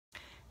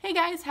Hey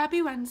guys,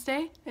 happy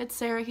Wednesday. It's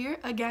Sarah here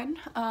again.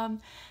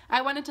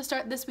 I wanted to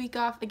start this week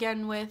off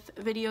again with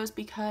videos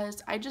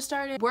because I just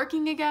started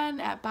working again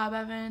at Bob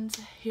Evans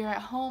here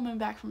at home and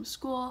back from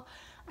school.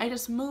 I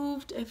just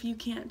moved. If you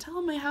can't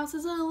tell, my house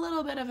is a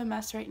little bit of a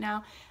mess right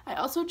now. I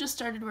also just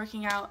started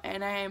working out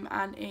and I'm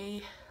on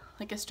a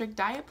strict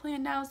diet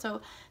plan now,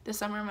 so this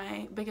summer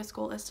my biggest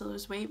goal is to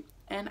lose weight,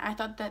 and I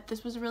thought that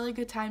this was a really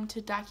good time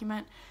to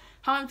document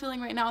how I'm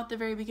feeling right now at the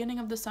very beginning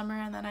of the summer,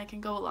 and then I can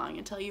go along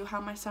and tell you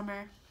how my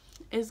summer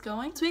is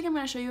going. This week I'm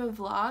going to show you a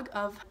vlog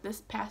of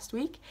this past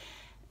week,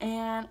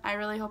 and I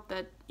really hope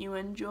that you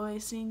enjoy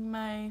seeing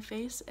my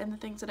face and the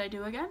things that I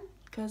do again,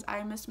 because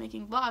I miss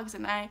making vlogs,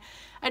 and I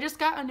just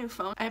got a new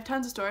phone. I have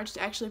tons of storage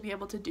to actually be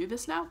able to do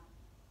this now.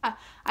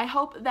 I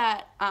hope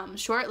that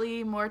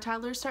shortly more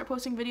toddlers start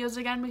posting videos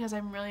again, because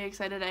I'm really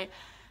excited.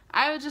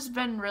 I've just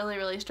been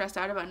really stressed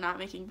out about not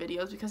making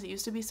videos because it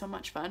used to be so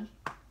much fun.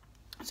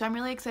 So I'm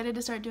really excited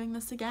to start doing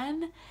this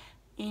again,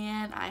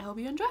 and I hope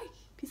you enjoy.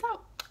 Peace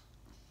out.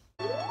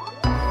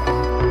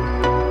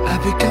 I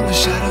become a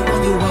shadow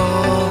on the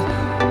wall,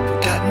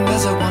 forgotten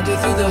as I wander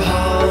through the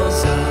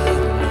halls.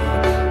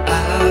 I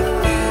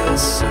feel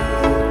so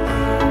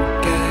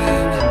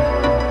broken.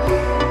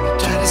 I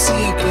try to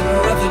see a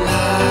glimmer of the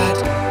light.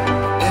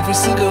 Every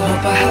single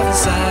hope I have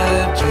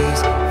inside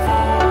just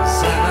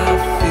falls. I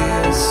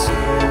feel so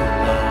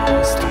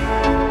lost.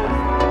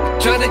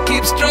 Try to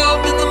keep strong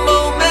in the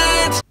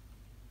moment.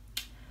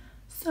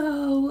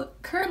 So,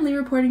 currently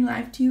reporting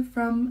live to you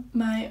from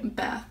my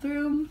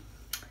bathroom.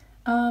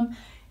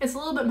 It's a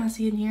little bit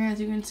messy in here,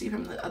 as you can see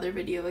from the other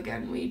video.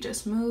 Again, we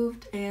just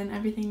moved and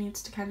everything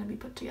needs to kind of be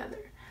put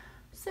together.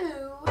 So,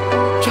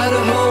 try to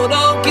hold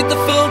on, keep the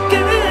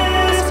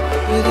focus,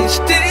 but each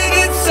day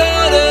gets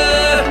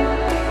harder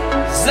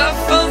as I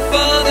fall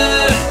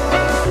farther.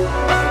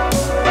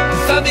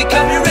 If I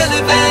become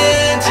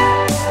irrelevant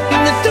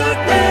in the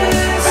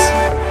darkness,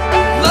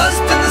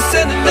 lost in the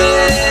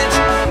sentiment,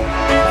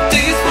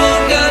 days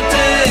won't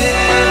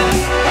goddamn.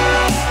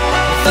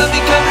 If I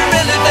become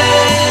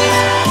irrelevant,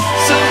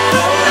 so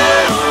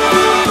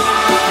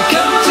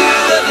become too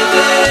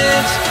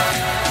evident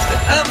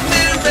that I'm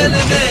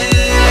irrelevant.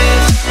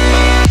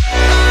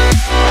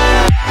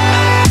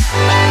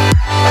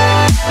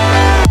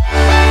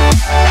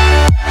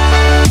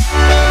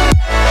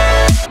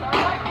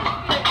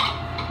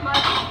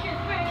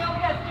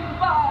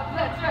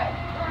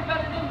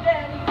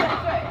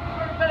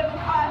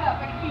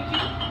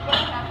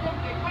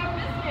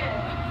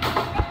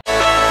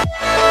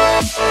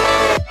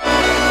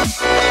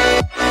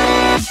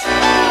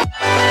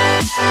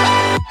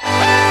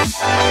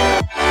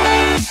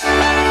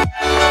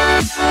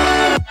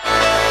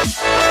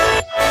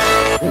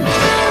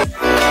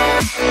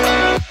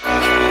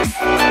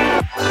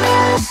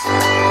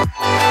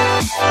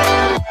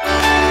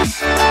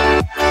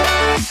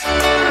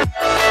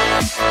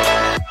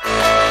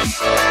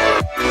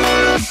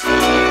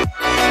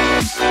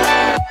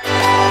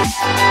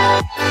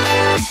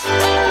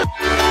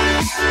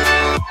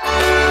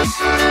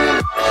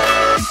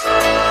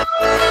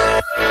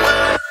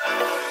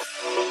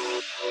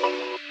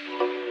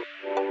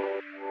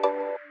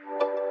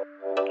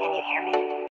 Can you hear me?